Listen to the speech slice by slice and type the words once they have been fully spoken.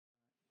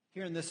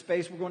Here in this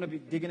space, we're going to be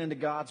digging into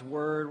God's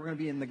Word. We're going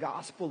to be in the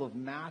Gospel of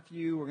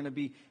Matthew. We're going to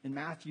be in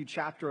Matthew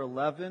chapter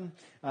 11,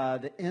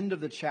 the end of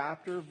the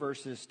chapter,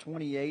 verses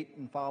 28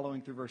 and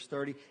following through verse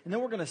 30. And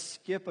then we're going to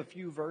skip a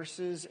few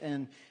verses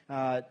and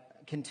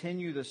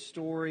continue the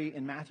story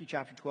in Matthew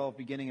chapter 12,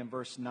 beginning in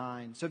verse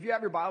 9. So if you have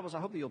your Bibles, I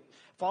hope that you'll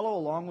follow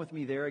along with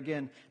me there.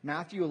 Again,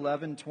 Matthew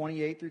 11,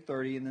 28 through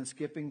 30, and then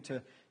skipping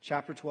to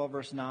chapter 12,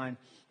 verse 9.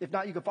 If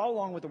not, you can follow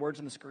along with the words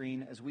on the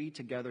screen as we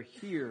together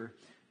hear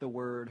the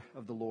word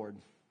of the Lord.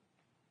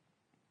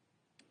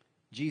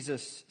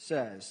 Jesus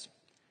says,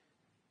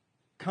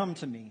 "Come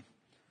to me,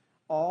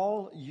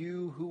 all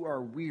you who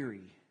are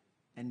weary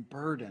and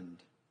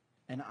burdened,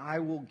 and I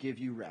will give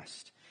you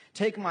rest.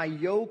 Take my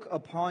yoke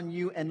upon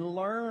you and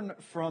learn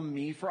from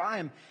me, for I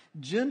am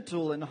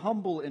gentle and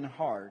humble in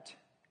heart,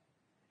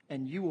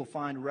 and you will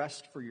find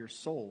rest for your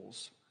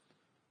souls.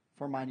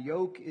 For my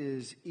yoke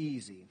is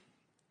easy,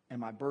 and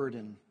my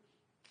burden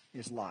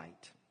is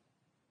light."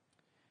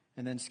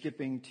 And then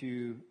skipping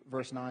to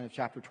verse 9 of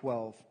chapter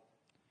 12.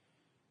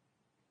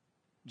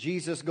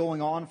 Jesus,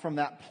 going on from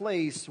that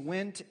place,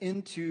 went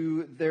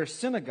into their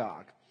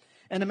synagogue,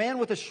 and a man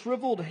with a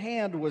shriveled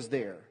hand was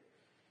there.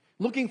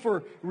 Looking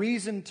for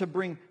reason to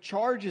bring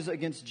charges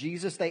against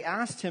Jesus, they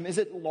asked him, "Is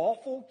it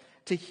lawful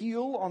to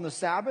heal on the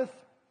Sabbath?"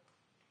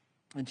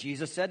 And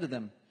Jesus said to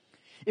them,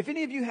 "If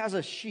any of you has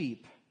a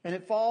sheep and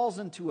it falls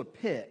into a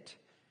pit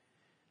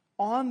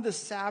on the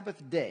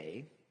Sabbath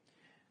day,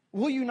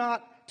 will you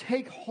not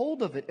take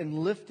hold of it and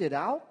lift it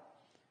out?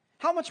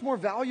 How much more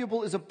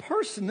valuable is a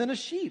person than a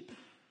sheep?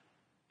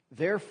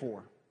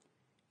 Therefore,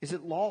 it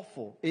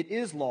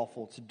is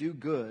lawful to do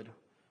good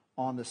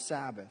on the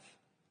Sabbath."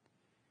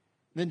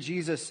 Then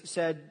Jesus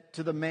said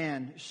to the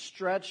man,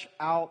 "Stretch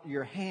out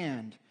your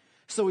hand."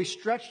 So he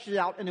stretched it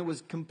out, and it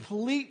was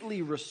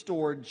completely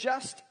restored,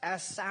 just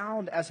as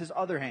sound as his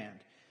other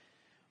hand.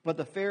 But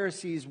the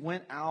Pharisees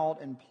went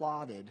out and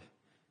plotted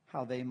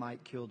how they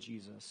might kill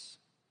Jesus.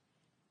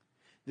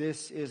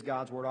 This is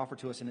God's word offered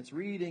to us in its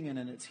reading and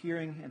in its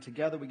hearing, and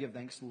together we give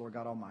thanks to the Lord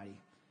God Almighty.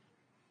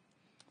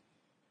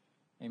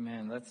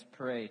 Amen. Let's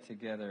pray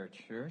together,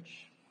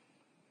 church.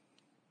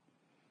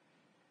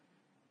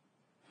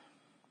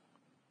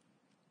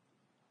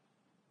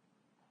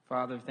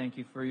 Father, thank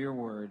you for your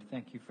word.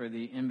 Thank you for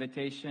the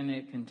invitation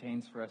it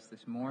contains for us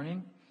this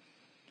morning.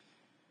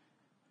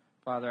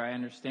 Father, I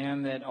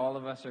understand that all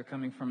of us are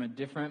coming from a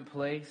different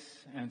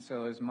place, and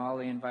so as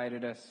Molly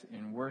invited us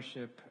in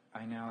worship,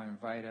 I now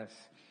invite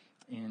us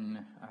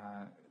in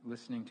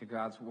listening to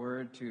God's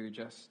word to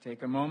just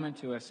take a moment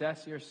to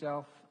assess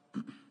yourself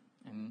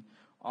and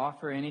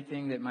offer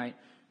anything that might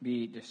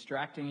be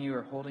distracting you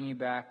or holding you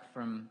back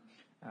from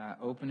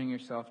opening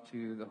yourself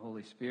to the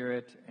Holy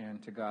Spirit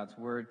and to God's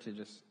word, to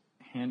just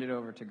hand it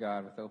over to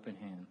God with open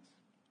hands.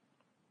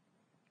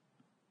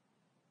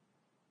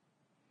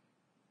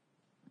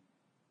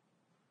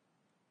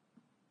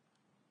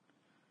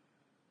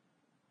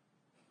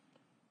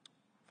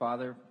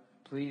 Father,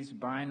 please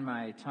bind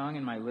my tongue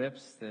and my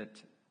lips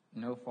that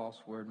no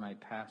false word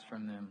might pass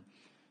from them.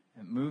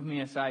 And move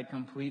me aside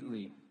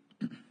completely,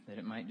 that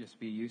it might just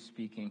be you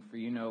speaking, for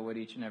you know what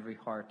each and every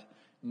heart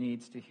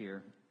needs to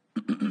hear.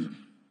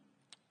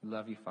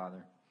 Love you,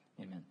 Father.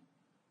 Amen.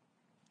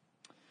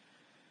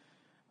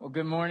 Well,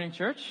 good morning,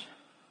 church.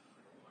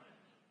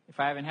 If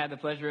I haven't had the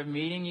pleasure of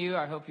meeting you,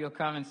 I hope you'll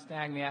come and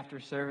snag me after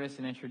service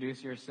and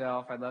introduce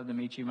yourself. I'd love to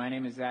meet you. My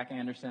name is Zach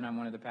Anderson. I'm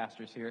one of the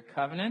pastors here at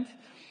Covenant.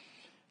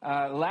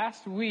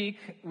 Last week,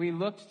 we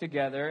looked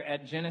together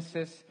at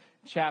Genesis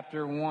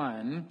chapter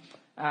 1,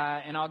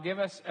 and I'll give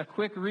us a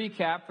quick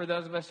recap for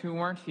those of us who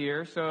weren't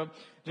here. So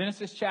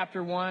Genesis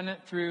chapter 1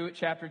 through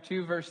chapter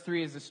 2, verse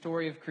 3 is the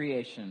story of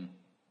creation.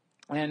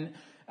 And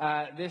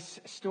this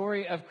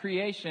story of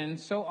creation,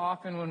 so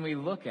often when we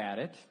look at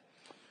it,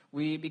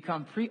 we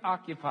become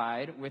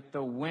preoccupied with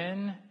the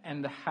when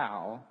and the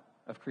how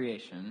of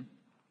creation,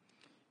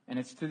 and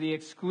it's to the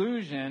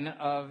exclusion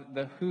of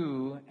the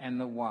who and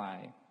the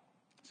why.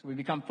 So we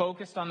become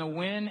focused on the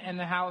when and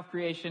the how of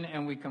creation,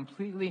 and we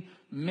completely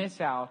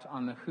miss out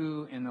on the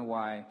who and the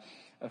why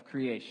of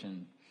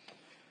creation.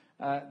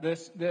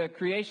 The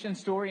creation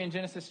story in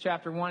Genesis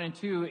chapter 1 and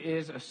 2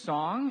 is a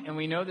song, and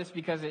we know this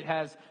because it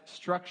has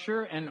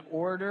structure and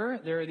order.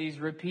 There are these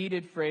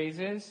repeated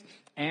phrases,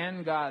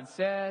 "And God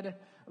said,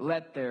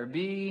 let there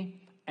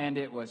be, and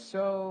it was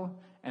so,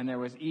 and there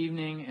was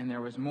evening, and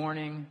there was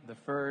morning, the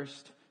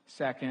first,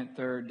 second,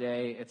 third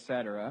day,"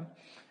 etc.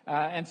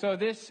 And so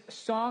this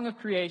song of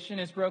creation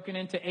is broken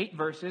into 8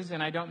 verses,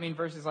 and I don't mean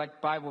verses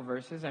like Bible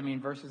verses. I mean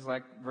verses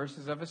like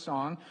verses of a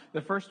song.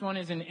 The first one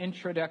is an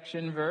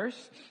introduction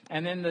verse,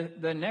 and then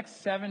the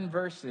next 7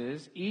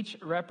 verses each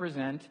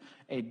represent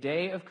a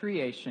day of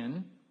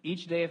creation,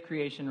 each day of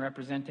creation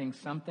representing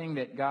something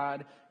that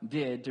God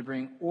did to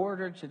bring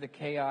order to the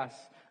chaos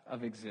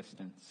of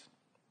existence.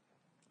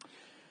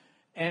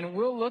 And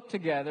we'll look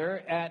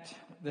together at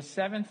the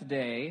 7th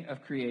day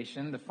of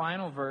creation, the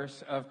final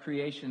verse of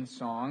creation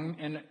song.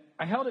 And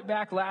I held it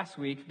back last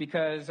week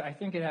because I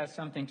think it has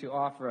something to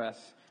offer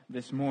us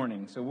this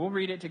morning. So we'll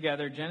read it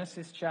together,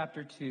 Genesis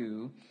chapter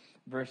 2,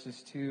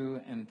 verses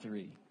 2 and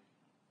 3.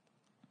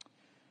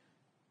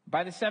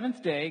 By the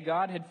seventh day,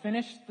 God had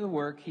finished the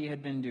work he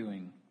had been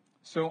doing.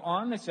 So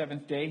on the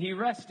seventh day, he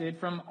rested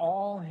from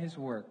all his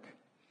work.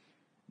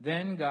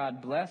 Then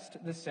God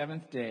blessed the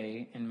seventh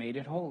day and made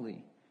it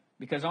holy,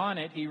 because on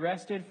it he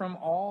rested from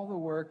all the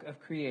work of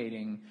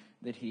creating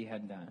that he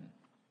had done.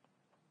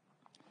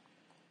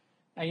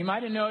 Now you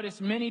might have noticed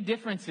many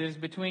differences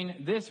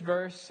between this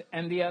verse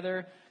and the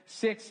other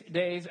 6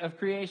 days of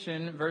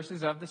creation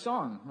verses of the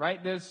song,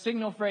 right? Those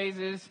signal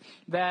phrases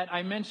that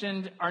I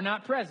mentioned are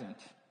not present.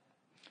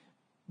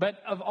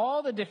 But of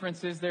all the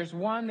differences, there's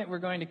one that we're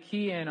going to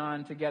key in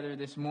on together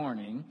this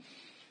morning,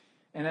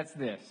 and that's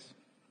this.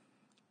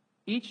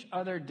 Each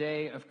other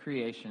day of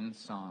creation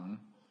song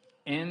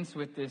ends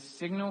with this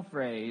signal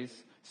phrase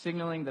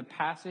signaling the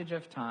passage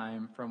of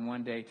time from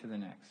one day to the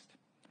next.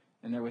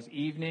 And there was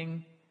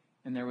evening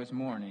and there was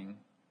morning,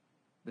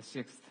 the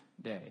sixth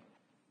day.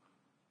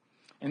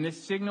 And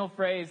this signal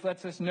phrase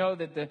lets us know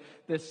that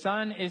the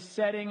sun is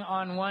setting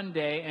on one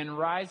day and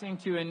rising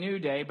to a new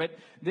day. But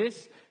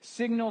this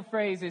signal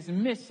phrase is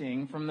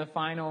missing from the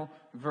final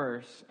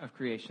verse of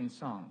creation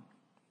song.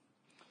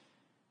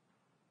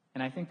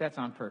 And I think that's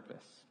on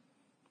purpose.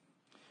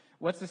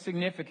 What's the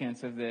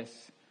significance of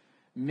this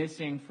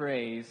missing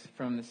phrase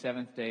from the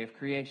seventh day of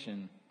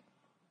creation?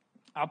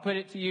 I'll put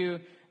it to you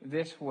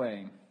this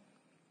way.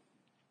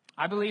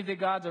 I believe that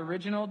God's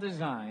original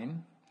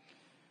design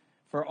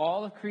for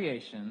all of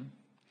creation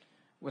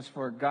was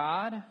for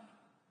God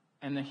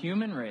and the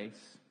human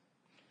race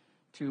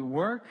to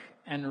work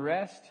and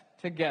rest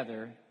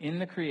together in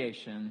the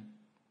creation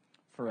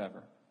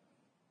forever.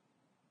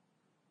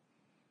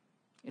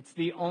 It's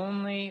the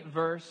only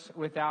verse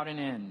without an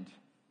end.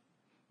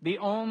 The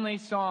only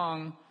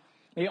song,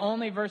 the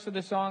only verse of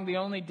the song, the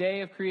only day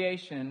of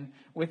creation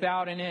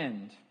without an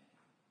end.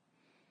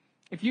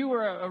 If you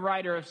were a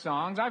writer of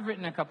songs, I've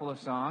written a couple of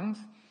songs,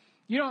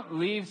 you don't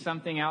leave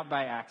something out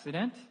by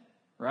accident,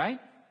 right?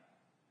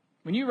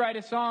 When you write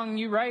a song,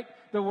 you write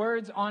the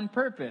words on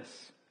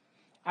purpose.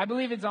 I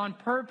believe it's on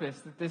purpose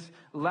that this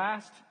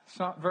last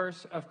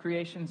verse of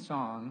creation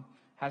song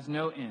has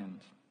no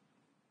end.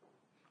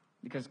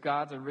 Because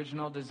God's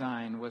original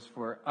design was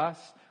for us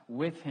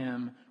with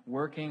him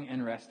working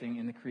and resting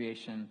in the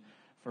creation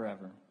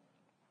forever.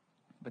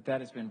 But that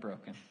has been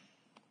broken.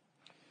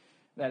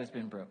 That has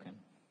been broken.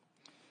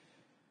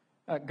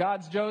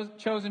 God's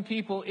chosen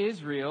people,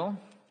 Israel,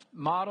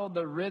 modeled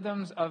the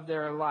rhythms of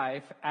their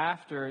life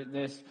after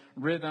this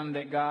rhythm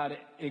that God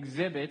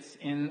exhibits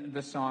in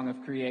the Song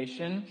of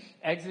Creation.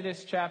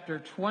 Exodus chapter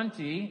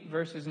 20,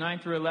 verses 9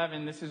 through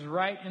 11. This is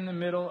right in the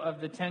middle of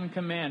the Ten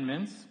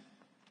Commandments.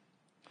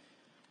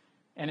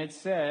 And it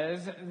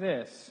says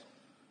this.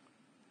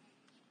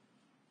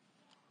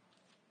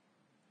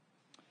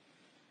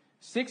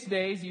 6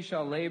 days you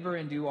shall labor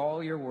and do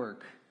all your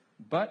work,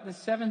 but the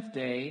seventh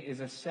day is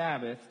a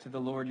Sabbath to the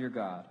Lord your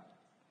God.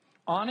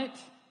 On it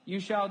you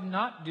shall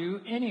not do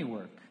any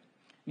work,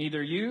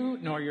 neither you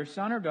nor your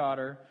son or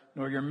daughter,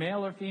 nor your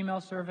male or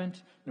female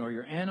servant, nor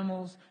your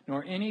animals,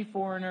 nor any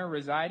foreigner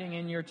residing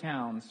in your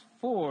towns.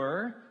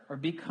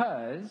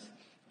 Because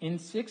in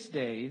 6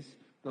 days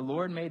the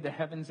Lord made the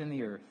heavens and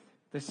the earth,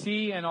 the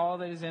sea and all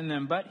that is in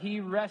them, but he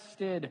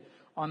rested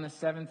on the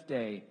seventh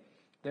day.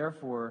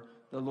 Therefore,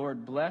 the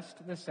Lord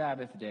blessed the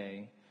Sabbath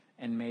day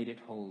and made it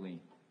holy.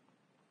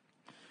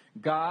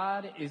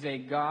 God is a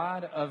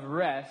God of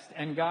rest,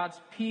 and God's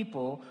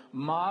people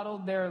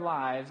modeled their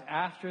lives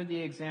after the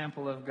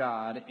example of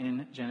God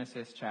in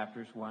Genesis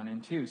chapters 1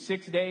 and 2.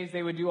 6 days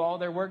they would do all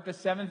their work. The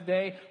seventh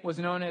day was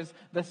known as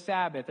the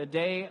Sabbath, a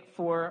day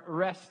for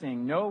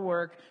resting. No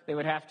work. They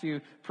would have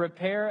to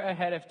prepare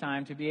ahead of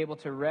time to be able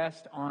to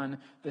rest on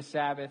the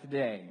Sabbath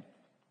day.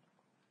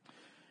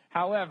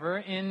 However,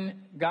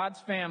 in God's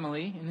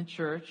family, in the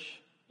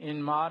church,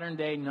 in modern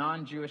day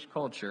non-Jewish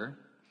culture,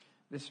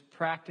 this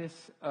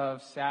practice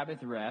of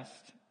Sabbath rest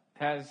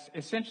has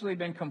essentially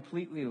been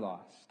completely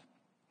lost.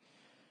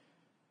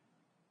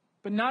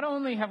 But not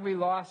only have we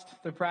lost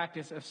the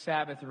practice of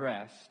Sabbath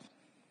rest,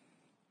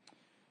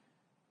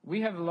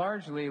 we have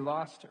largely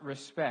lost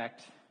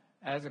respect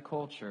as a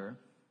culture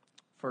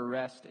for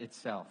rest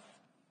itself.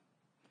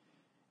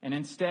 And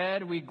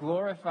instead, we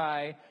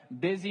glorify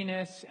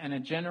busyness and a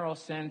general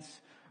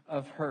sense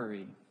of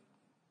hurry.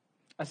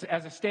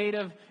 As a state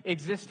of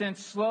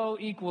existence, slow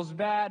equals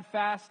bad,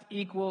 fast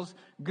equals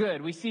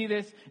good. We see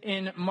this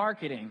in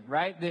marketing,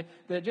 right?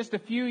 Just a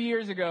few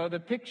years ago, the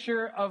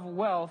picture of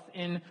wealth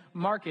in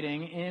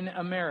marketing in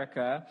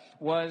America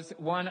was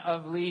one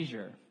of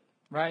leisure,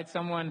 right?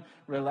 Someone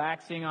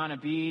relaxing on a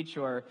beach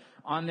or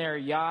on their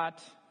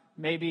yacht,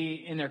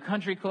 maybe in their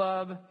country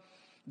club.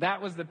 That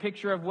was the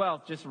picture of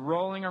wealth, just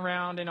rolling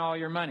around in all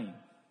your money.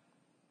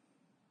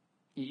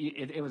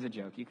 It was a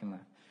joke. You can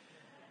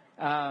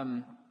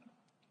laugh.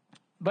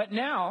 But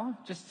now,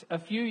 just a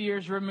few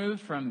years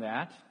removed from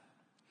that,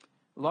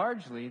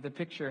 largely the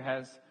picture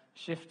has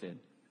shifted.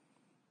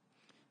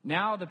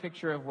 Now the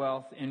picture of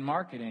wealth in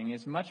marketing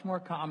is much more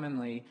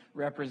commonly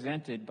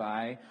represented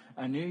by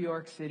a New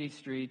York City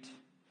street,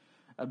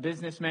 a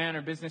businessman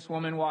or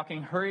businesswoman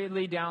walking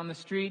hurriedly down the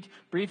street,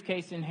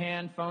 briefcase in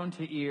hand, phone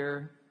to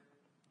ear,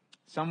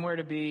 somewhere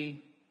to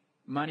be,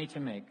 money to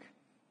make.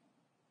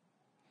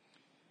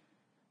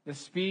 The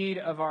speed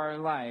of our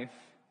life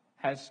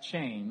has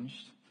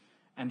changed,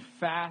 and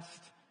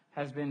fast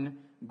has been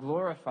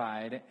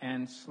glorified,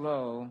 and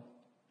slow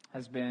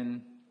has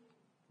been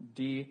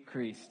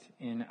decreased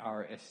in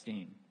our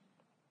esteem.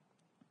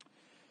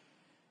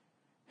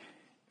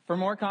 For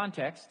more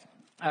context,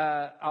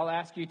 I'll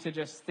ask you to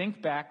just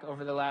think back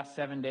over the last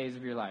 7 days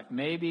of your life.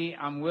 Maybe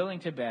I'm willing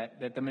to bet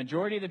that the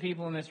majority of the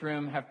people in this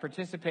room have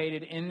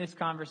participated in this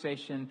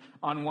conversation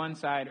on one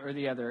side or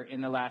the other in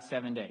the last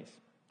 7 days.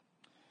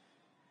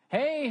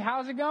 Hey,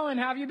 how's it going?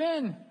 How have you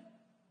been?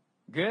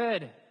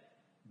 Good.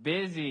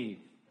 Busy.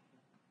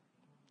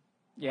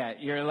 Yeah,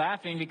 you're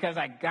laughing because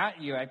I got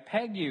you. I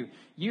pegged you.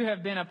 You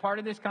have been a part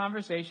of this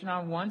conversation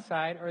on one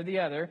side or the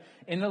other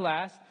in the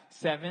last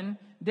 7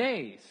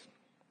 days.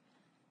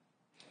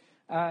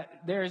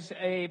 There's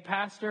a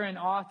pastor and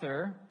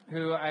author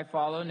who I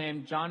follow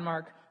named John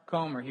Mark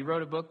Comer. He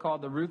wrote a book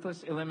called The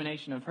Ruthless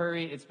Elimination of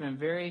Hurry. It's been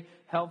very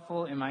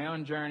helpful in my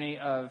own journey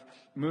of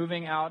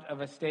moving out of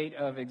a state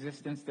of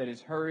existence that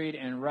is hurried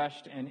and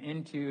rushed and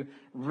into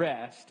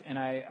rest. And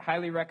I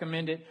highly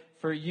recommend it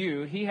for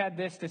you. He had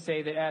this to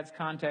say that adds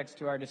context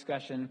to our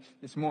discussion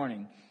this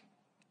morning.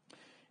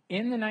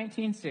 In the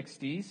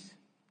 1960s,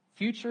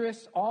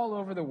 futurists all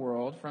over the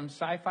world, from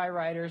sci-fi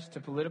writers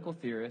to political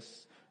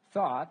theorists,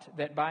 thought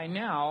that by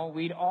now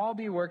we'd all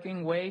be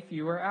working way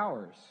fewer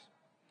hours.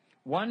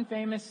 One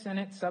famous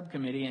Senate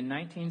subcommittee in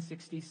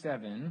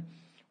 1967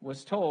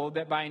 was told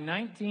that by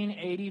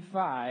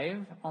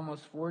 1985,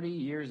 almost 40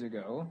 years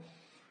ago,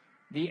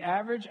 the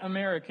average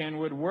American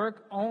would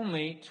work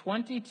only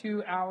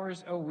 22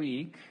 hours a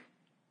week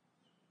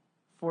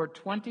for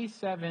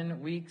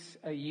 27 weeks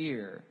a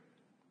year.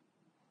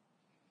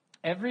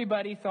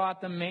 Everybody thought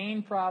the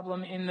main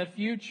problem in the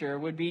future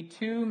would be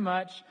too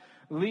much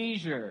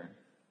leisure.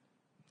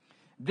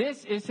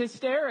 This is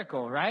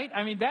hysterical, right?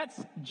 I mean, that's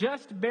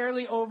just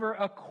barely over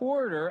a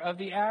quarter of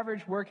the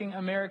average working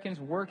American's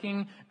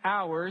working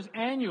hours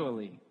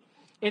annually.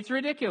 It's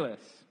ridiculous.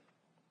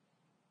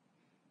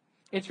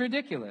 It's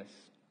ridiculous.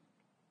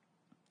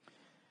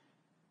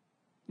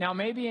 Now,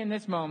 maybe in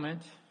this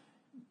moment,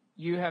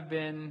 you have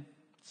been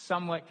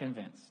somewhat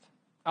convinced.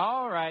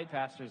 All right,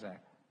 Pastor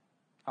Zach.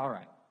 All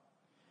right.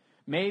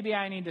 Maybe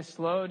I need to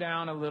slow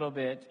down a little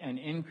bit and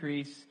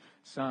increase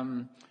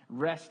some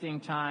resting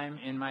time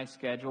in my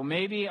schedule.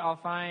 Maybe I'll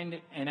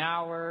find an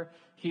hour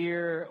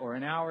here or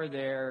an hour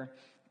there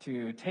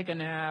to take a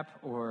nap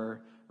or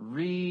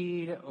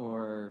read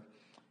or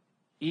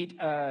eat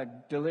a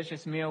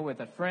delicious meal with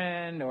a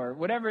friend or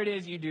whatever it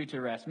is you do to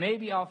rest.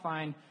 Maybe I'll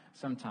find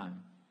some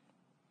time.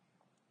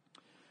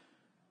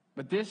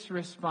 But this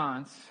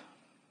response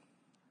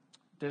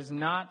does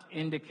not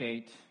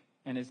indicate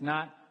and is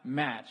not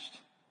matched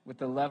with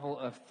the level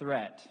of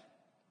threat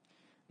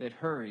that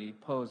hurry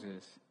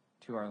poses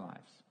to our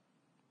lives.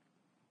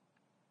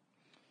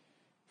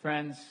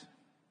 Friends,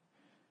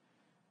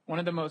 one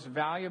of the most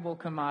valuable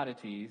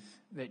commodities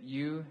that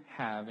you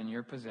have in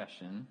your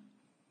possession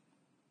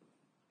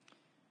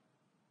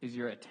is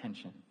your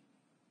attention.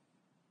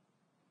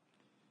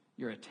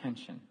 Your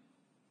attention.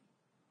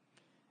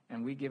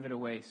 And we give it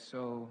away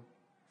so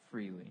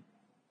freely.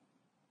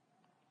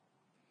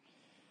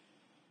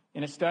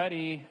 In a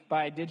study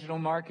by Digital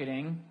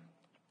Marketing,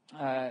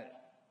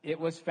 it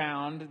was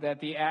found that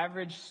the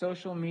average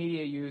social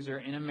media user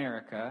in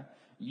America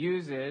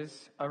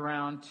uses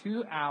around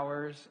 2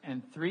 hours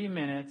and 3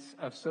 minutes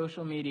of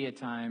social media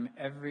time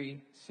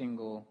every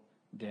single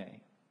day.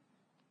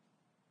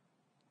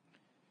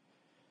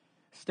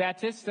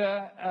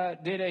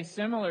 Statista did a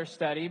similar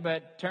study,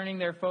 but turning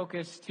their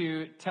focus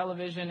to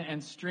television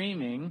and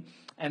streaming,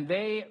 and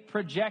they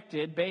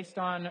projected, based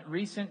on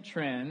recent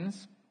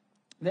trends,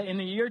 that in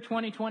the year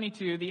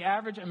 2022, the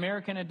average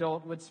American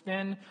adult would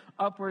spend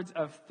upwards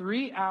of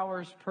 3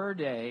 hours per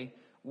day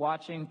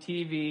watching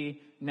TV,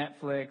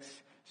 Netflix,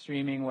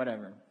 streaming,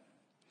 whatever.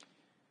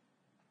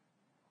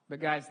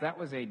 But guys, that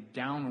was a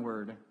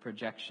downward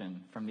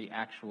projection from the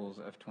actuals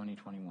of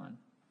 2021.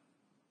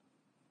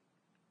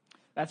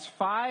 That's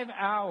 5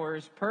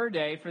 hours per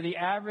day for the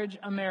average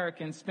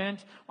American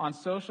spent on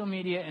social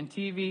media and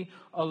TV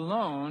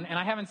alone. And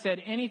I haven't said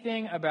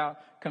anything about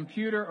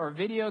computer or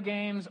video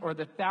games or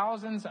the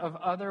thousands of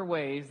other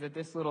ways that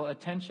this little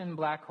attention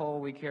black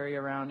hole we carry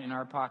around in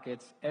our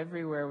pockets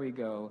everywhere we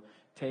go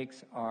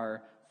takes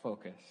our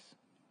focus.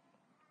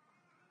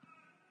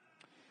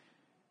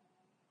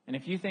 And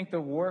if you think the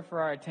war for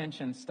our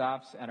attention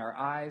stops at our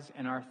eyes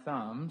and our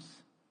thumbs,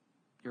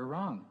 you're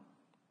wrong.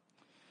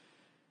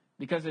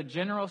 Because a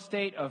general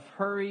state of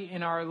hurry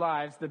in our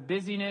lives, the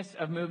busyness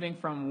of moving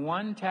from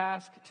one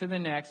task to the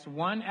next,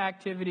 one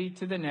activity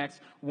to the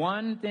next,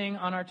 one thing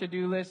on our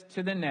to-do list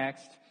to the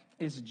next,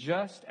 is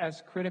just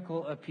as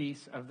critical a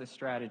piece of the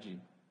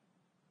strategy.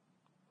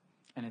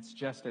 and it's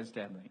just as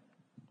deadly.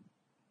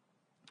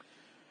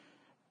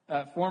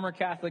 A former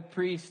Catholic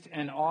priest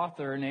and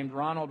author named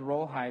Ronald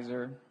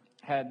Rolheiser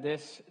had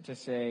this to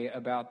say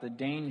about the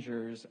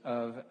dangers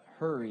of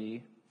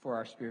hurry for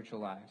our spiritual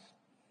lives.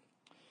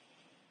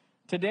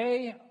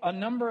 Today, a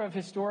number of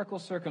historical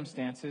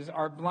circumstances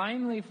are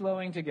blindly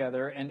flowing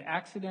together and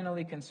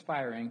accidentally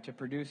conspiring to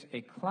produce a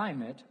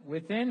climate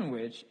within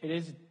which it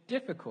is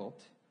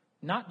difficult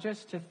not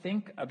just to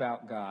think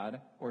about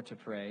God or to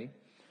pray,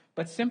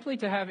 but simply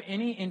to have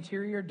any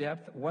interior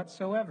depth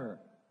whatsoever.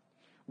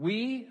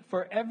 We,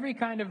 for every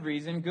kind of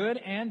reason, good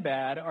and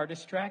bad, are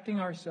distracting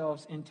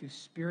ourselves into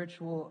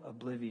spiritual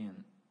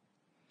oblivion.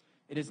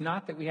 It is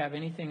not that we have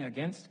anything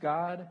against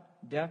God,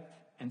 depth,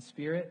 and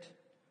spirit.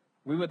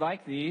 We would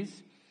like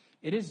these.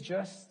 It is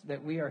just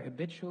that we are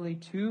habitually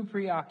too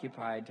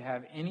preoccupied to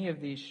have any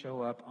of these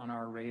show up on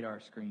our radar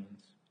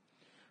screens.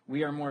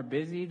 We are more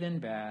busy than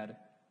bad,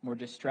 more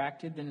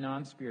distracted than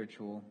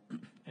non-spiritual,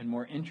 and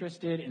more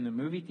interested in the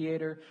movie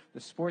theater,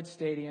 the sports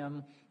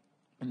stadium,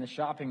 and the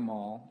shopping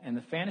mall, and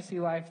the fantasy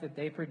life that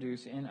they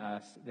produce in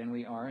us than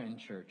we are in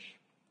church.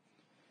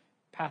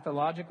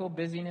 Pathological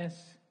busyness,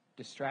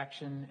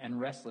 distraction,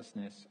 and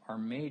restlessness are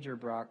major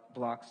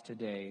blocks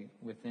today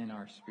within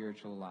our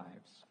spiritual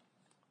lives.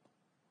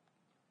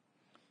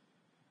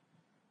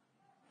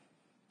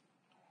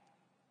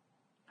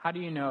 How do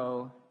you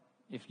know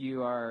if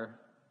you are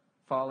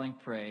falling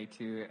prey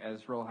to,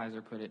 as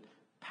Rolheiser put it,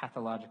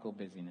 pathological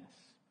busyness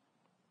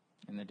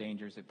and the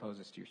dangers it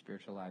poses to your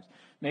spiritual lives?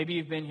 Maybe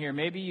you've been here.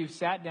 Maybe you've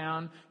sat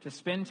down to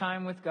spend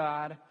time with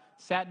God,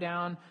 sat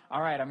down,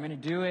 all right, I'm going to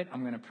do it.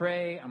 I'm going to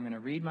pray. I'm going to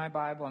read my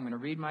Bible. I'm going to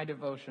read my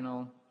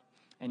devotional.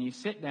 And you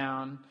sit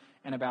down,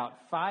 and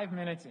about 5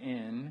 minutes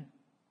in,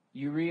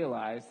 you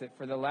realize that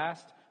for the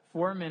last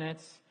 4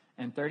 minutes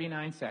and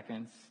 39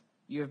 seconds,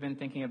 you have been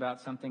thinking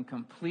about something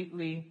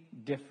completely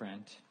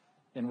different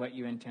than what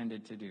you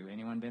intended to do.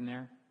 Anyone been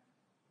there?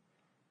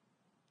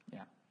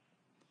 Yeah.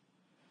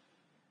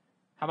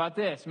 How about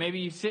this? Maybe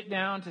you sit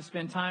down to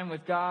spend time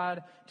with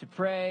God, to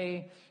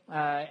pray,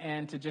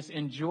 and to just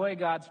enjoy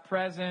God's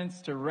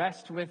presence, to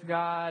rest with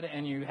God,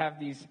 and you have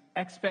these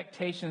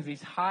expectations,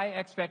 these high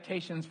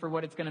expectations for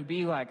what it's going to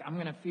be like. I'm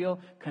going to feel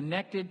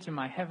connected to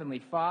my Heavenly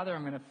Father.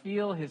 I'm going to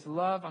feel His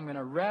love. I'm going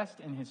to rest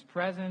in His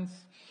presence.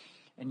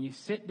 And you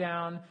sit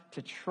down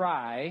to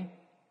try,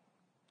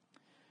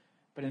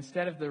 but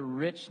instead of the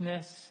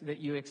richness that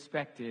you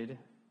expected,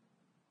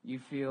 you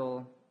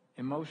feel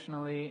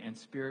emotionally and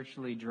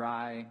spiritually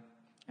dry,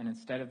 and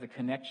instead of the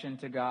connection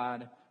to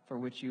God for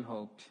which you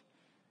hoped,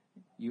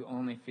 you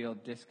only feel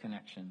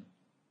disconnection.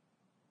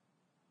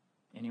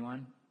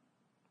 Anyone?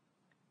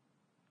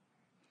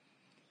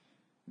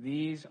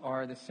 These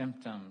are the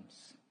symptoms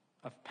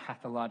of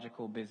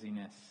pathological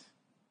busyness,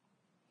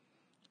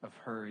 of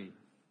hurry.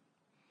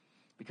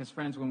 Because,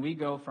 friends, when we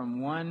go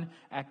from one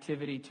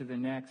activity to the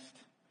next,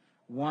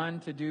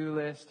 one to-do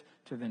list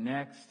to the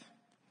next,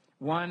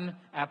 one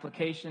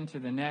application to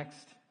the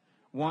next,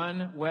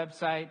 one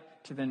website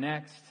to the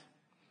next,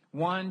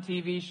 one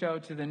TV show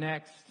to the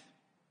next,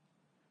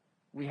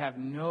 we have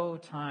no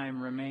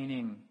time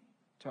remaining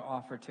to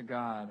offer to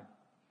God,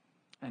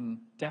 and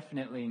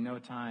definitely no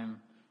time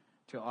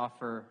to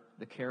offer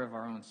the care of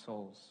our own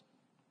souls.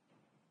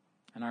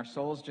 And our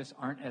souls just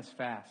aren't as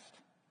fast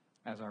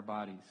as our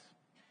bodies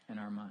and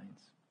our minds.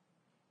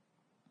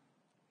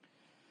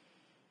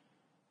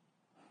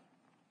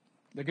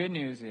 The good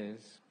news is,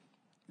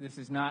 this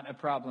is not a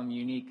problem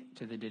unique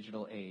to the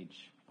digital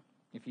age.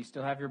 If you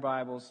still have your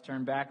Bibles,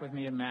 turn back with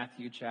me to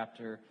Matthew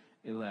chapter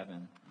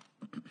 11.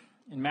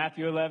 In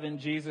Matthew 11,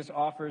 Jesus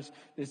offers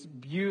this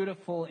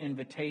beautiful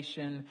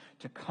invitation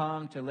to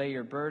come, to lay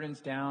your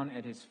burdens down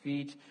at His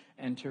feet,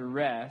 and to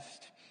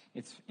rest.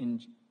 It's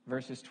in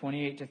verses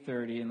 28 to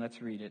 30, and let's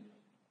read it.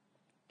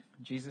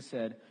 Jesus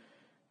said,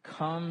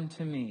 "Come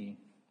to me,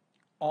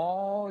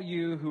 all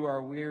you who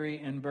are weary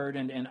and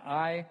burdened, and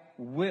I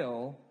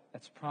will,"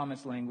 that's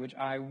promise language,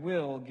 "I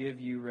will give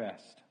you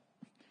rest.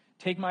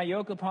 Take my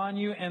yoke upon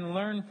you and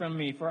learn from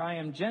me, for I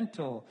am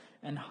gentle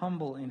and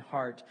humble in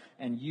heart,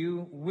 and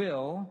you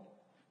will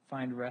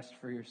find rest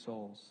for your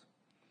souls.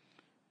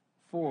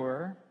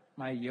 For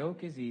my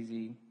yoke is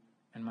easy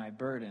and my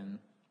burden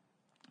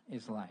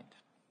is light."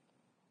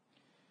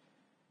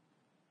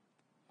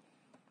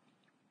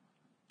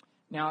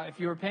 Now,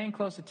 if you were paying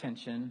close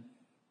attention,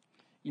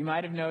 you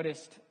might have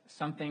noticed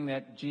something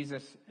that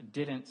Jesus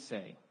didn't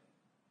say.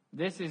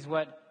 This is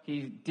what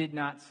He did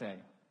not say.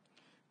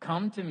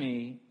 "Come to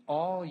me,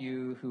 all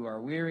you who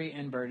are weary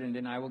and burdened,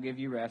 and I will give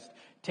you rest.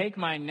 Take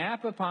my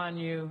nap upon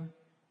you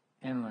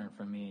and learn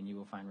from me, and you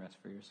will find rest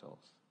for your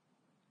souls."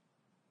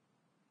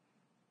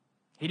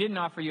 He didn't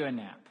offer you a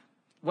nap.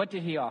 What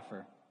did He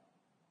offer?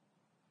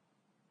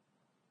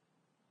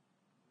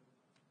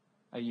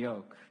 A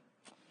yoke.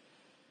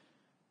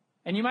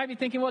 And you might be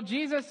thinking, well,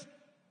 Jesus,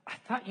 I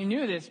thought you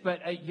knew this,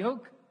 but a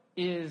yoke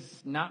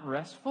is not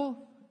restful.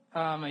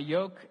 A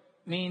yoke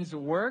means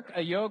work.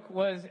 A yoke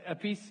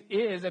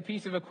is a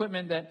piece of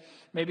equipment that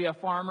maybe a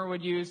farmer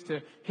would use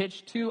to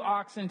hitch two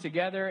oxen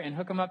together and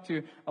hook them up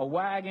to a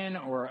wagon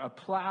or a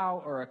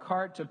plow or a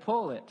cart to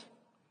pull it.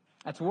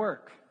 That's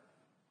work.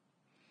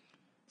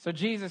 So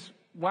Jesus,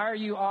 why are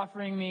you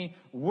offering me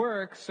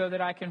work so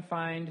that I can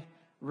find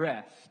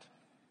rest?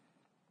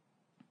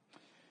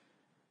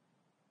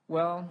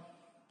 Well,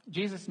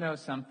 Jesus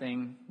knows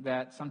something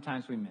that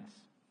sometimes we miss.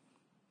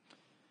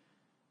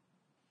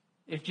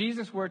 If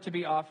Jesus were to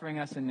be offering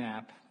us a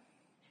nap,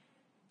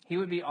 he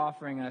would be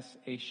offering us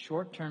a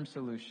short-term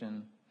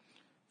solution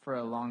for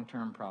a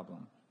long-term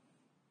problem.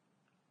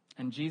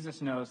 And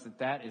Jesus knows that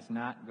that is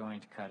not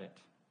going to cut it.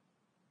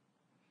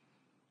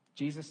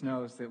 Jesus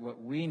knows that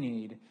what we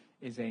need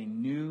is a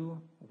new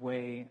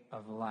way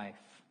of life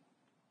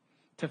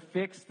to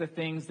fix the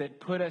things that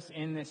put us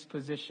in this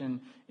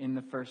position in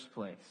the first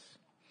place.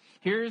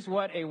 Here's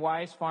what a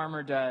wise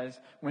farmer does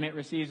when it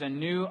receives a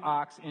new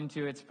ox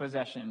into its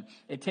possession.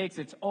 It takes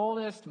its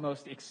oldest,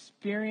 most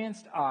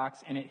experienced ox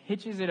and it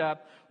hitches it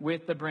up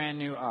with the brand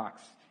new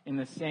ox in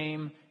the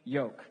same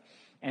yoke.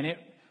 And it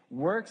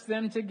works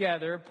them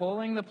together,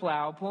 pulling the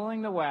plow,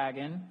 pulling the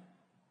wagon.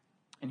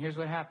 And here's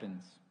what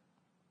happens.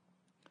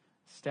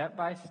 Step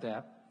by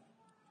step,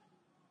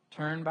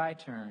 turn by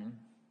turn,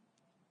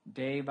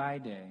 day by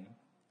day,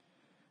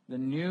 the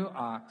new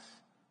ox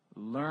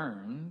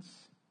learns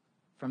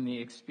from the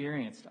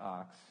experienced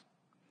ox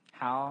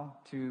how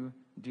to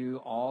do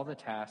all the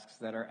tasks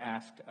that are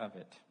asked of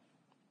it.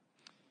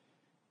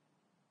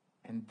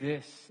 And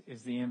this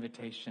is the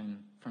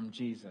invitation from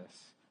Jesus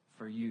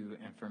for you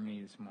and for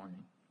me this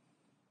morning.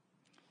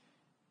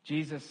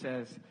 Jesus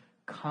says,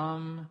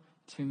 "Come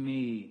to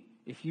me.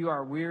 If you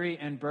are weary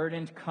and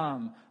burdened,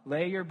 come.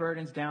 Lay your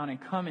burdens down and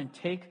come and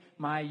take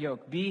my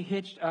yoke. Be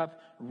hitched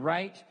up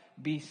right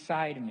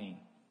beside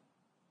me."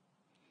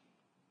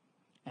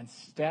 And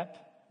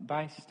step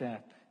by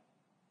step,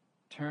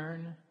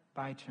 turn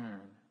by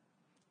turn,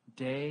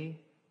 day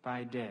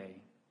by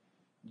day,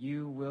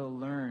 you will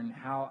learn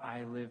how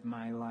I live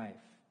my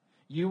life.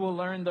 You will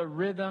learn the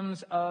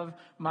rhythms of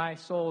my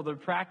soul, the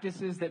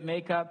practices that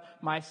make up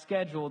my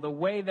schedule, the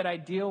way that I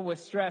deal with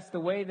stress, the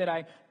way that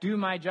I do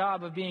my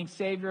job of being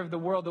Savior of the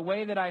world, the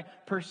way that I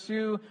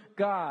pursue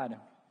God.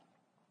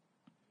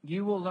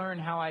 You will learn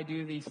how I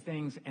do these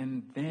things,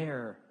 and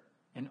there,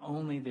 and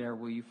only there,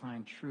 will you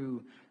find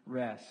true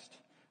rest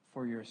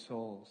for your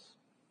souls.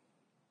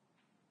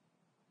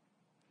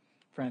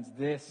 Friends,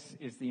 this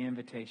is the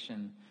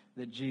invitation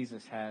that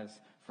Jesus has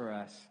for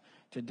us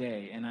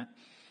today. And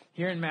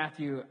here in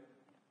Matthew,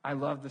 I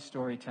love the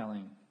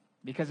storytelling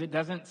because it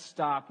doesn't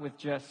stop with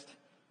just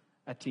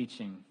a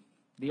teaching.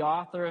 The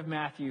author of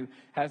Matthew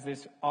has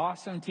this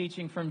awesome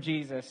teaching from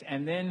Jesus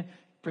and then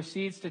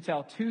proceeds to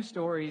tell two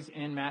stories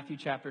in Matthew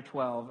chapter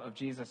 12 of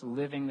Jesus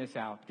living this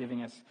out,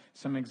 giving us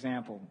some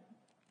example.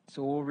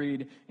 So we'll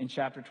read in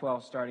chapter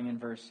 12, starting in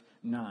verse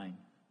 9.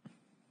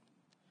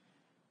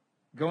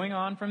 Going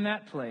on from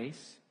that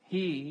place,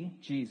 he,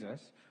 Jesus,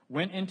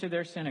 went into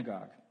their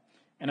synagogue,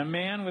 and a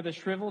man with a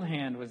shriveled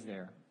hand was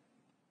there.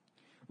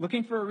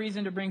 Looking for a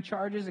reason to bring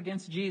charges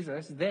against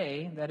Jesus,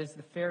 they, that is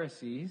the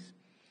Pharisees,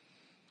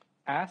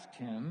 asked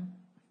him,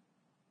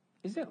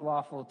 "Is it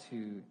lawful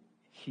to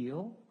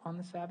heal on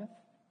the Sabbath?"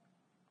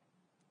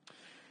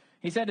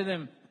 He said to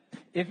them,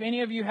 "If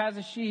any of you has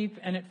a sheep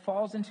and it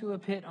falls into a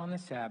pit on the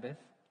Sabbath,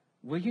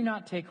 will you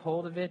not take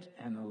hold of it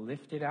and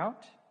lift it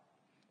out?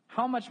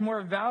 How much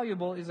more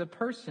valuable is a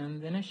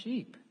person than a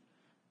sheep?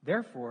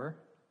 Therefore,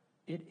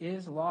 it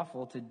is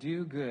lawful to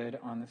do good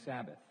on the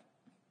Sabbath."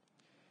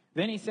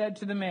 Then he said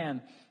to the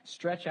man,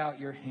 "Stretch out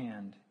your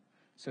hand."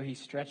 So he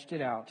stretched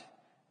it out,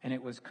 and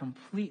it was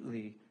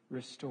completely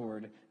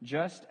restored,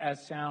 just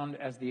as sound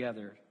as the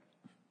other.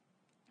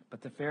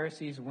 But the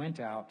Pharisees went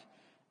out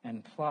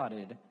and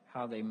plotted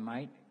how they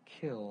might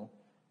kill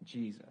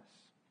Jesus.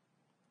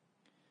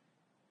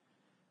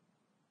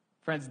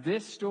 Friends,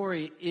 this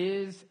story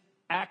is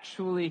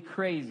actually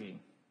crazy.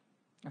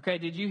 Okay,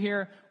 did you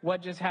hear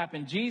what just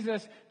happened?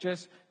 Jesus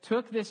just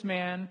took this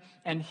man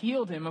and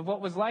healed him of what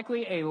was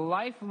likely a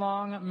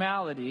lifelong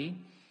malady,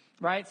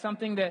 right?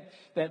 Something that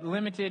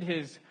limited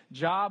his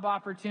job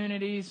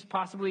opportunities,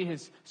 possibly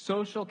his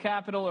social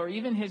capital, or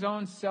even his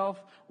own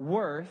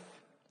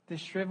self-worth, this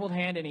shriveled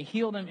hand, and he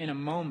healed him in a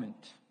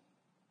moment.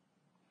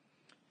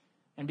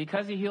 And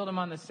because he healed him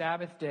on the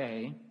Sabbath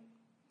day,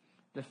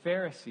 the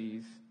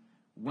Pharisees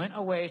went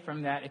away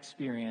from that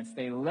experience.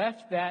 They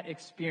left that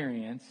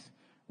experience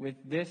with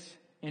this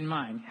in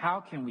mind.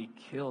 How can we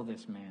kill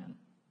this man?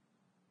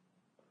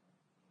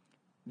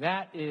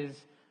 That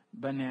is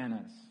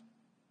bananas.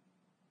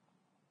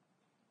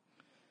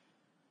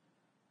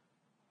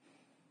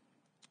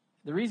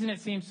 The reason it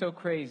seems so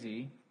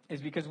crazy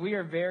is because we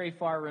are very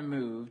far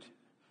removed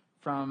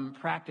from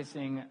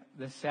practicing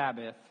the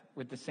Sabbath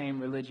with the same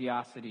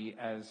religiosity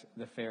as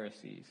the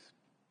Pharisees.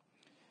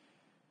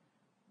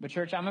 But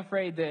church, I'm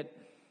afraid that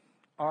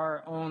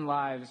our own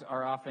lives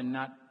are often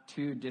not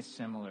too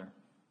dissimilar.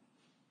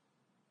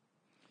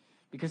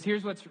 Because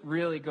here's what's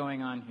really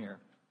going on here.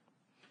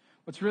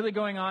 What's really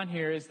going on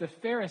here is the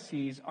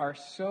Pharisees are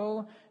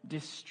so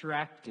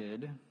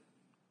distracted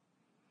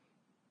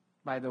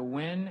by the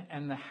when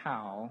and the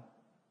how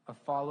of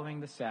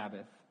following the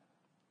Sabbath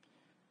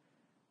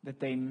that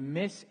they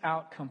miss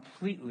out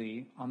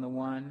completely on the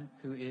one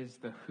who is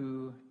the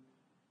who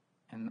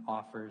and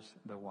offers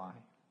the why.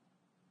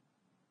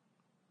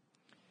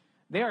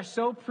 They are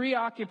so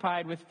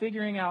preoccupied with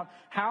figuring out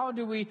how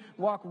do we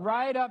walk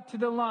right up to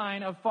the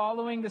line of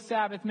following the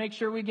Sabbath, make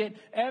sure we get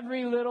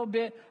every little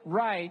bit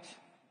right,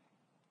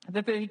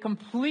 that they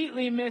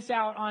completely miss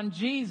out on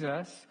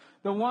Jesus,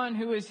 the one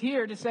who is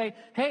here to say,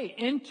 hey,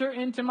 enter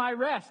into my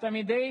rest. I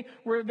mean, they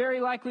were very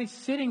likely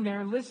sitting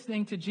there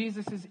listening to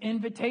Jesus'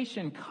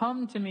 invitation,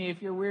 come to me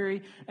if you're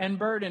weary and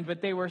burdened.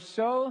 But they were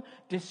so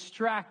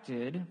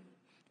distracted,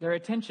 their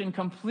attention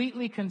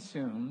completely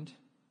consumed,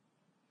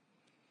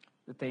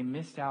 that they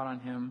missed out on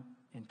him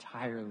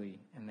entirely.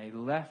 And they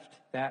left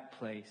that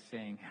place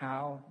saying,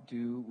 how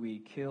do we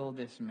kill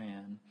this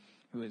man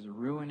who is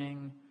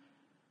ruining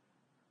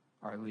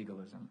our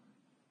legalism?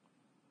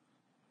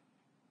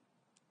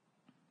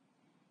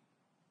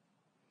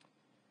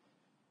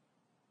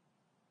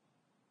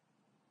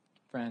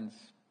 Friends,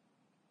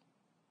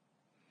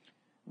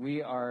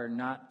 we are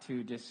not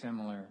too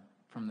dissimilar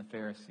from the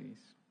Pharisees.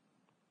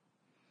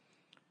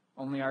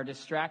 Only our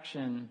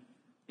distraction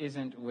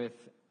isn't with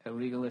a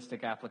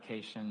legalistic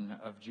application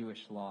of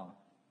Jewish law.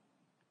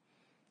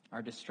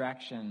 Our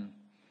distraction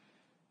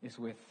is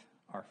with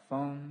our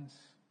phones,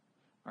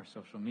 our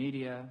social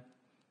media,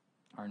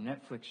 our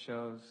Netflix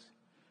shows,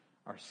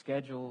 our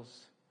schedules,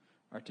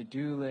 our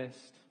to-do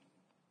list,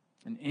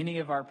 and any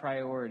of our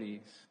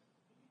priorities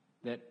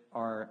that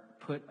are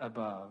put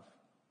above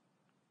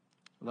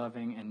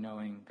loving and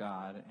knowing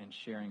God and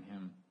sharing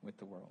him with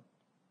the world.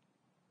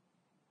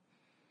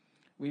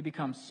 We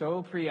become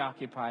so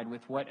preoccupied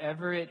with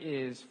whatever it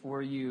is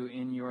for you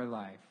in your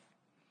life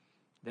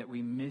that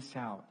we miss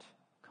out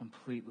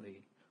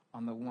completely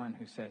on the one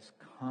who says,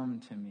 come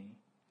to me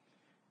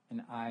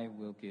and I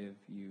will give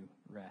you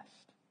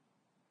rest.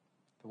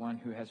 The one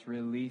who has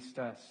released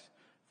us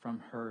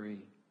from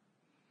hurry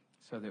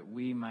so that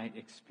we might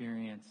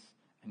experience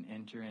and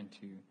enter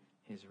into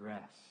his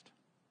rest.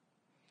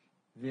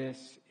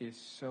 This is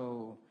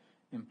so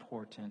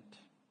important.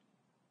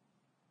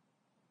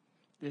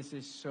 This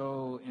is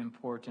so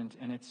important,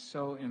 and it's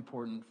so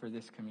important for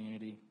this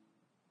community.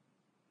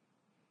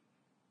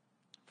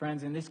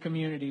 Friends, in this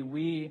community,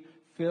 we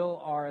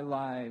fill our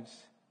lives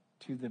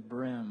to the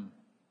brim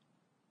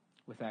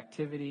with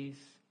activities,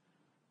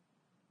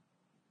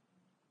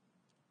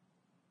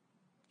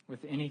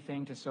 with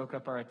anything to soak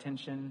up our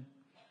attention.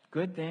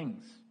 Good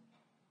things,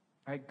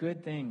 right?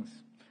 Good things.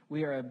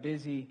 We are a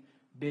busy,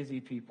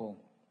 busy people.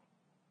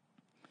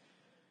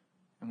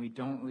 And we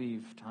don't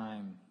leave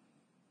time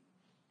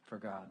for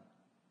God.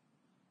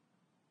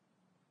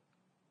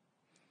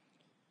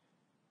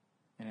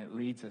 And it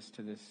leads us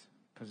to this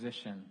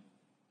position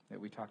that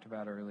we talked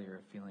about earlier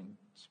of feeling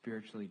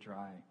spiritually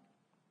dry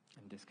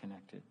and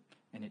disconnected.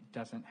 And it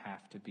doesn't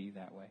have to be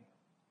that way.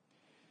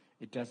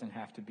 It doesn't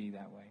have to be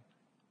that way.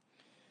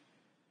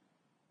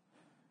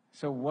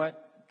 So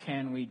what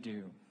can we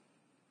do?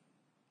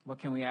 What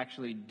can we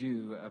actually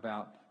do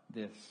about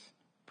this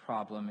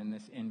problem and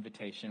this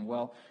invitation?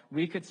 Well,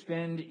 we could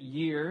spend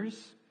years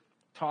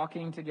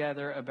talking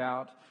together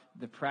about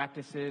the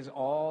practices,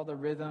 all the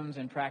rhythms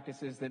and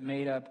practices that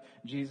made up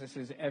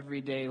Jesus'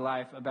 everyday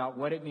life, about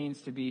what it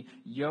means to be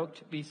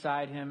yoked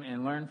beside him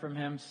and learn from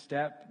him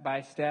step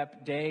by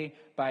step, day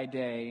by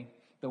day,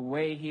 the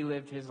way he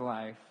lived his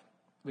life.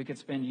 We could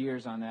spend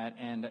years on that,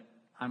 and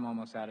I'm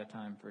almost out of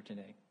time for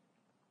today.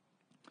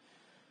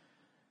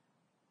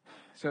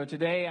 So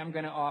today I'm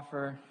going to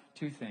offer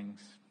two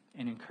things,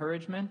 an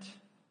encouragement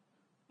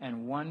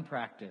and one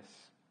practice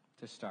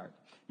to start.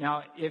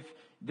 Now, if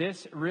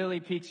this really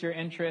piques your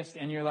interest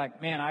and you're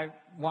like, man, I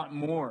want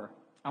more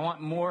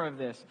of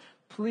this,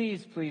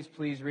 please, please,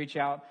 please reach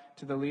out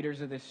to the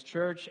leaders of this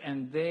church,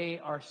 and they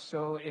are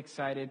so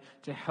excited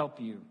to help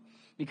you.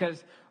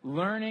 Because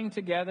learning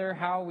together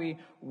how we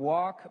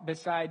walk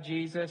beside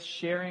Jesus,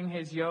 sharing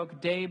his yoke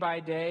day by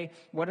day,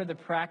 what are the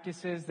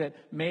practices that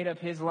made up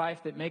his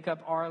life, that make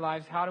up our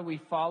lives, how do we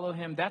follow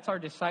him, that's our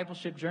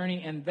discipleship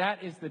journey, and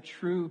that is the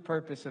true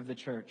purpose of the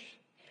church.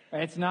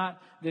 It's not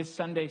this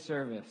Sunday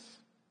service.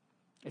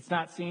 It's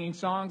not singing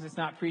songs. It's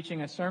not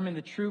preaching a sermon.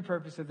 The true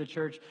purpose of the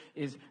church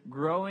is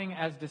growing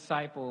as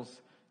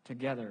disciples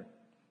together.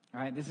 All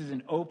right, this is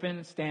an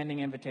open, standing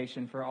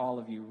invitation for all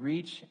of you.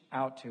 Reach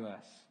out to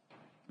us.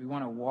 We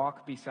want to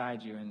walk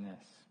beside you in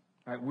this.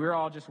 All right, we're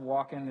all just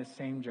walking this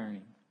same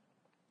journey.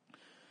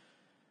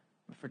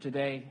 But for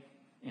today,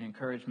 an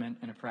encouragement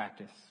and a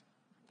practice.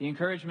 The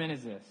encouragement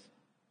is this.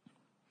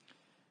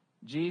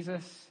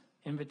 Jesus'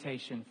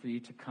 invitation for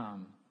you to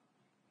come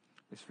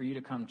is for you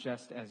to come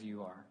just as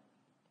you are,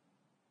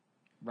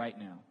 right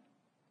now.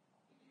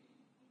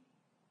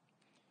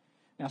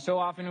 Now, so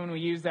often when we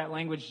use that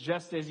language,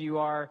 just as you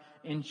are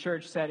in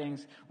church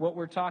settings, what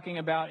we're talking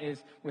about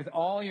is with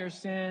all your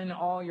sin,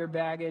 all your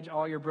baggage,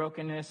 all your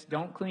brokenness,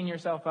 don't clean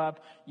yourself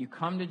up. You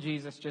come to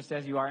Jesus just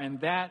as you are, and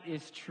that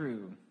is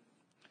true.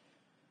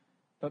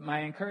 But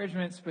my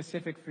encouragement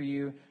specific for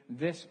you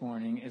this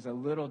morning is a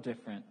little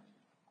different.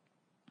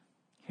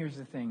 Here's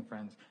the thing,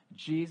 friends.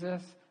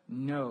 Jesus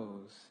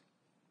knows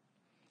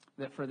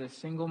that for the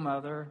single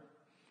mother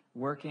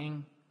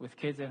working with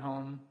kids at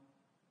home,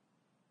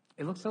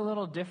 it looks a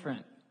little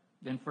different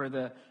than for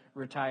the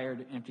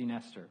retired empty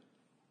nester.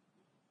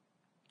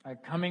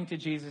 Coming to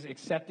Jesus,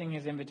 accepting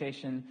his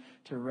invitation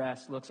to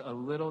rest looks a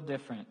little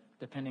different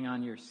depending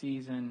on your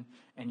season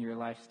and your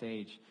life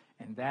stage,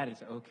 and that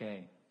is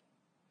okay.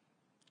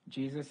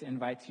 Jesus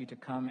invites you to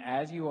come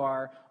as you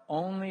are,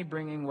 only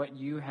bringing what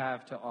you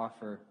have to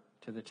offer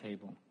to the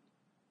table.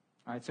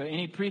 All right, so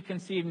any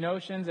preconceived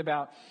notions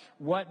about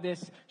what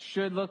this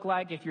should look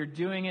like, if you're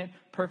doing it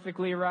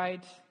perfectly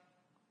right,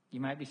 you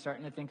might be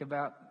starting to think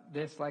about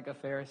this like a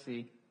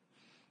Pharisee.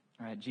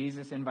 All right,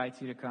 Jesus invites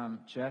you to come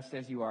just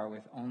as you are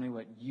with only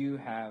what you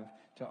have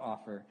to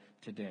offer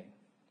today.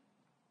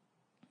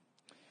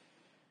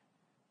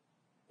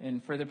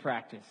 And for the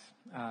practice,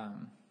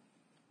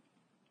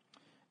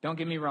 don't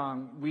get me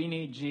wrong, we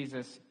need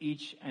Jesus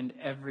each and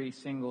every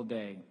single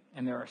day.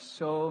 And there are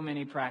so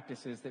many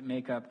practices that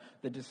make up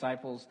the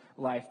disciples'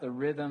 life, the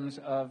rhythms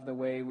of the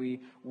way we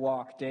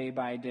walk day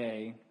by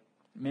day,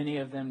 many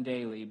of them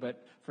daily.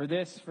 But for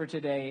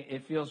today,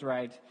 it feels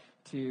right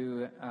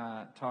to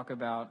talk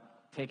about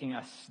taking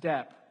a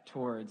step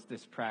towards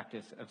this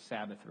practice of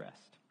Sabbath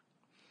rest.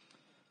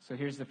 So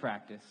here's the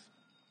practice.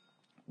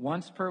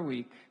 Once per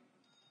week,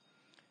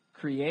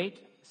 create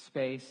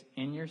space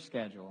in your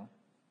schedule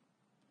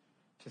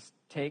to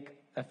take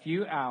a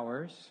few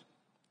hours,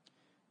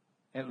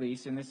 at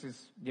least, and this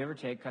is give or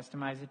take,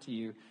 customize it to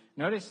you.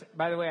 Notice,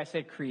 by the way, I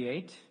said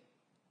create.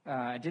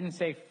 I didn't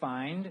say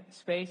find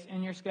space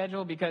in your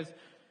schedule, because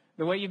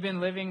the way you've been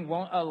living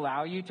won't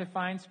allow you to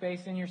find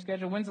space in your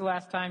schedule. When's the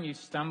last time you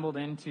stumbled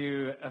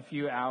into a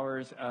few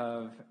hours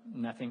of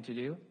nothing to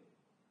do?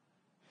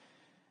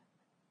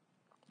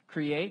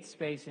 Create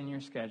space in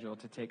your schedule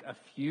to take a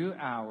few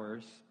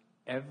hours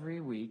every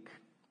week,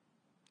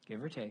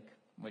 give or take,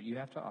 what you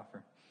have to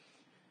offer,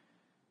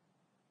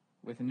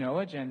 with no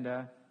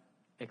agenda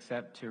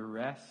except to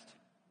rest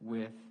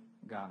with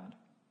God.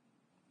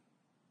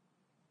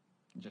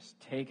 Just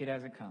take it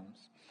as it comes.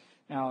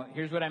 Now,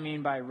 here's what I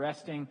mean by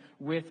resting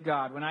with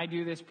God. When I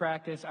do this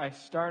practice, I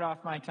start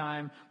off my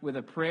time with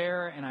a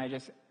prayer, and I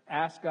just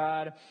ask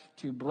God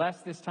to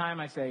bless this time.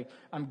 I say,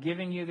 I'm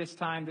giving you this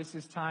time. This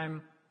is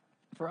time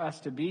for us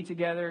to be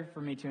together,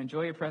 for me to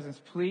enjoy your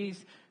presence.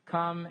 Please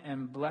come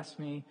and bless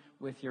me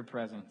with your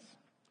presence.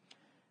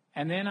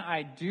 And then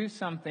I do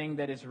something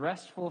that is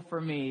restful for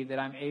me that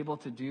I'm able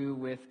to do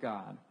with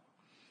God.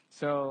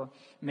 So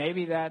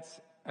maybe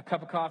that's a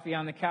cup of coffee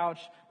on the couch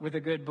with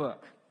a good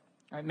book.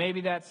 Right?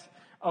 Maybe that's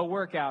a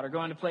workout or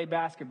going to play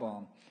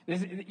basketball.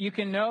 You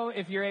can know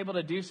if you're able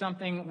to do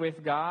something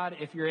with God,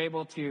 if you're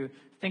able to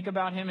think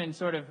about him and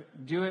sort of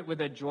do it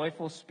with a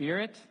joyful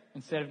spirit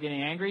instead of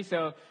getting angry.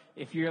 So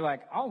if you're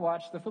like, I'll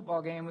watch the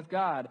football game with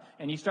God,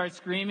 and you start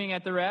screaming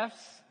at the refs,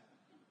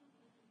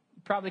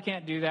 you probably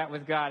can't do that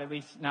with God, at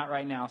least not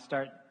right now.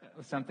 Start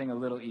with something a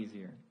little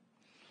easier.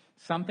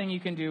 Something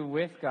you can do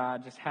with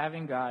God, just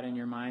having God in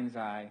your mind's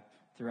eye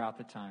throughout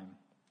the time.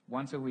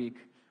 Once a week,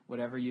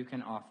 whatever you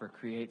can offer,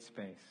 create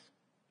space.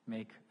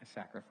 Make a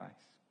sacrifice.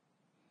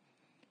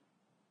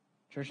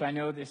 Church, I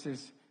know this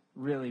is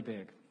really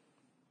big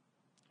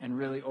and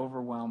really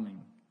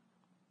overwhelming.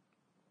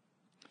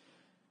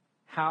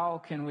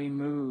 How can we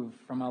move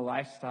from a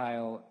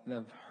lifestyle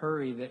of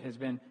hurry that has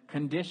been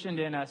conditioned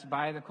in us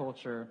by the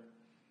culture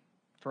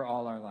for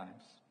all our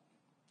lives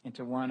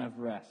into one of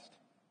rest?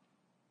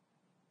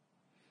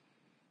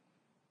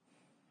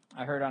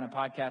 I heard on a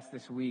podcast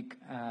this week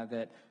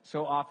that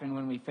so often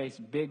when we face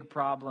big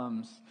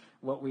problems,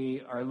 what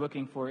we are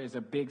looking for is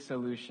a big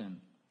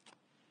solution,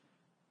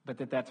 but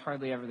that's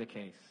hardly ever the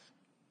case.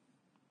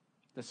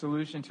 The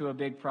solution to a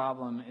big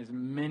problem is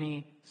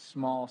many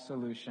small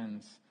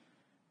solutions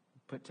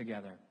put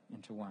together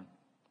into one.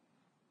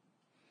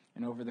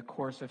 And over the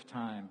course of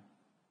time,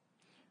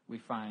 we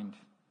find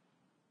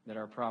that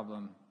our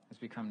problem has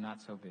become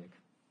not so big.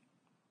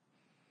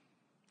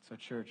 So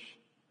church,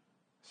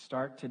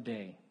 start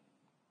today.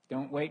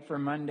 Don't wait for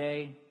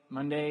Monday.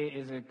 Monday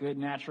is a good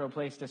natural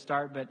place to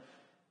start, but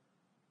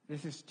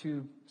this is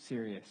too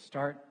serious.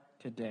 Start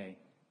today.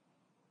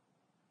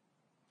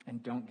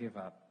 And don't give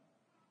up.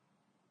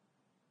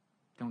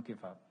 Don't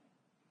give up.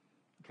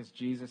 Because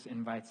Jesus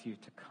invites you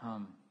to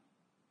come.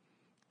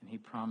 And he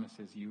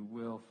promises you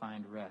will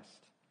find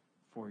rest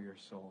for your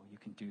soul. You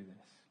can do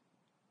this.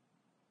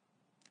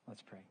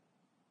 Let's pray.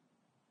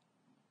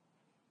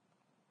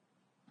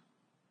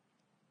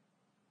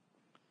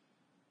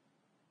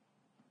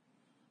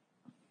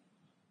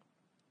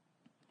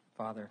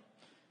 Father,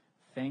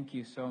 thank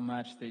you so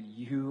much that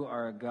you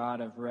are a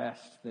God of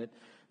rest, that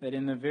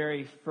in the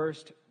very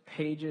first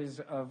pages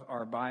of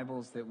our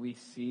Bibles that we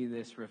see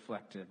this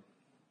reflected,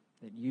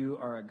 that you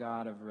are a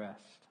God of rest.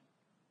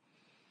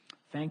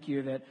 Thank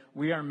you that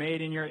we are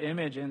made in your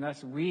image, and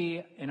thus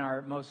we, in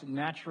our most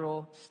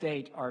natural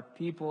state, are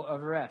people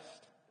of rest.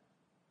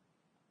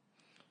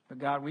 But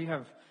God, we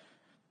have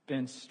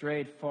been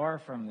strayed far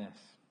from this.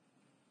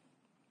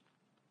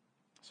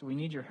 So we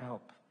need your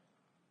help.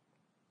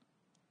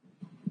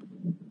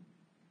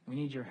 We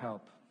need your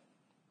help.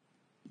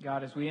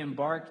 God, as we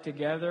embark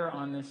together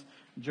on this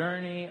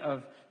journey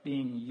of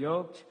being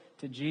yoked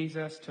to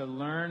Jesus, to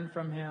learn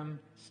from him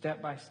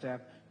step by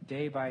step,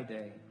 day by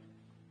day,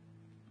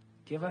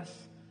 give us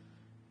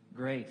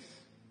grace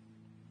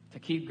to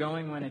keep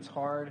going when it's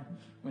hard,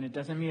 when it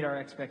doesn't meet our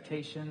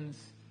expectations,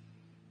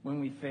 when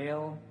we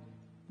fail.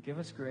 Give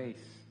us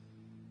grace.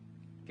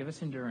 Give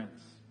us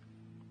endurance.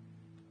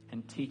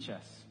 And teach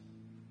us.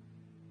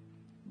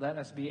 Let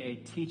us be a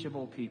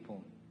teachable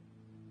people.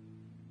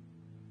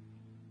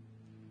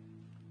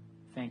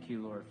 Thank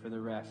you, Lord, for the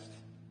rest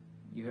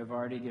you have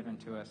already given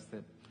to us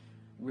that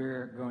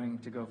we're going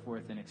to go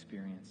forth and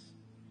experience.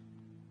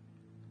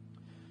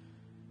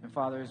 And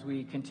Father, as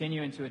we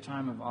continue into a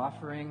time of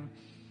offering,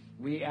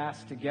 we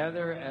ask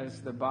together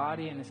as the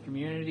body and this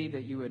community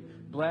that you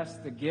would bless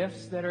the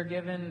gifts that are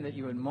given, that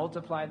you would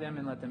multiply them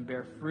and let them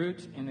bear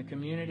fruit in the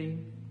community.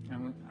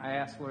 And I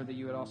ask, Lord, that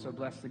you would also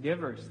bless the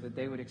givers, that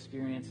they would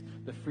experience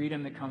the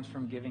freedom that comes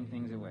from giving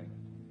things away.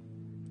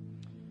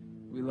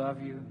 We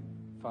love you,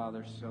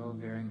 Father, so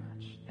very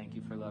much. Thank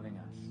you for loving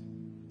us.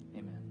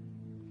 Amen.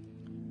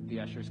 The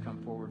ushers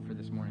come forward for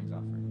this morning's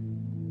offering.